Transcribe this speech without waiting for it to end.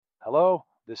Hello,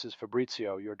 this is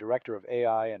Fabrizio, your Director of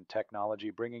AI and Technology,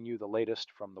 bringing you the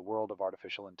latest from the world of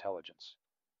artificial intelligence.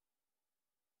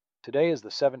 Today is the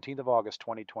 17th of August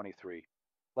 2023.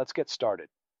 Let's get started.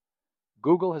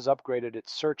 Google has upgraded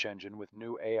its search engine with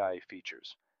new AI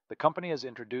features. The company has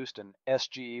introduced an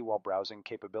SGE while browsing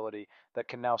capability that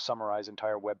can now summarize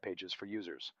entire web pages for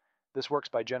users. This works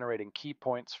by generating key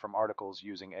points from articles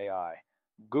using AI.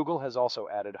 Google has also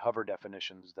added hover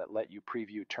definitions that let you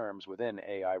preview terms within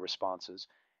AI responses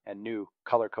and new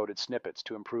color-coded snippets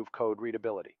to improve code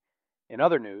readability. In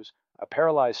other news, a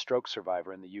paralyzed stroke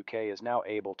survivor in the UK is now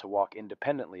able to walk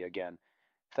independently again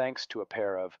thanks to a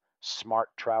pair of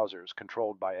smart trousers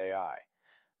controlled by AI.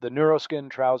 The Neuroskin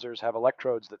trousers have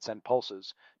electrodes that send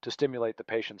pulses to stimulate the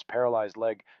patient's paralyzed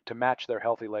leg to match their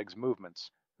healthy leg's movements.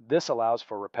 This allows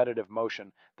for repetitive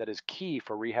motion that is key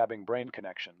for rehabbing brain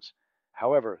connections.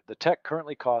 However, the tech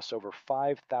currently costs over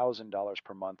 $5,000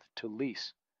 per month to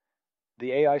lease.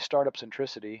 The AI startup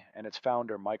Centricity and its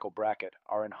founder Michael Brackett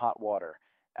are in hot water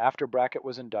after Brackett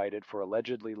was indicted for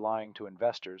allegedly lying to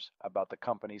investors about the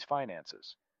company's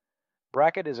finances.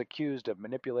 Brackett is accused of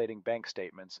manipulating bank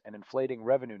statements and inflating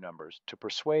revenue numbers to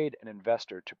persuade an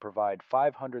investor to provide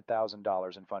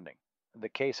 $500,000 in funding. The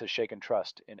case has shaken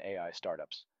trust in AI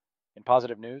startups. In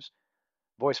positive news,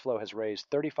 VoiceFlow has raised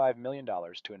 $35 million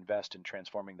to invest in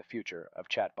transforming the future of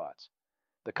chatbots.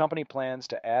 The company plans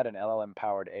to add an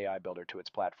LLM-powered AI builder to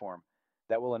its platform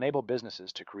that will enable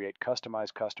businesses to create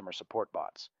customized customer support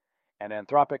bots. And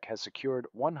Anthropic has secured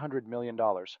 $100 million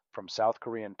from South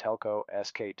Korean telco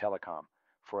SK Telecom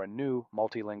for a new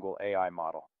multilingual AI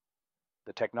model.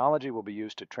 The technology will be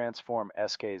used to transform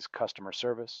SK's customer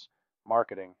service,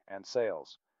 marketing, and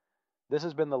sales. This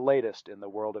has been the latest in the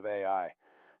world of AI.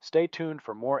 Stay tuned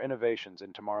for more innovations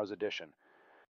in tomorrow's edition.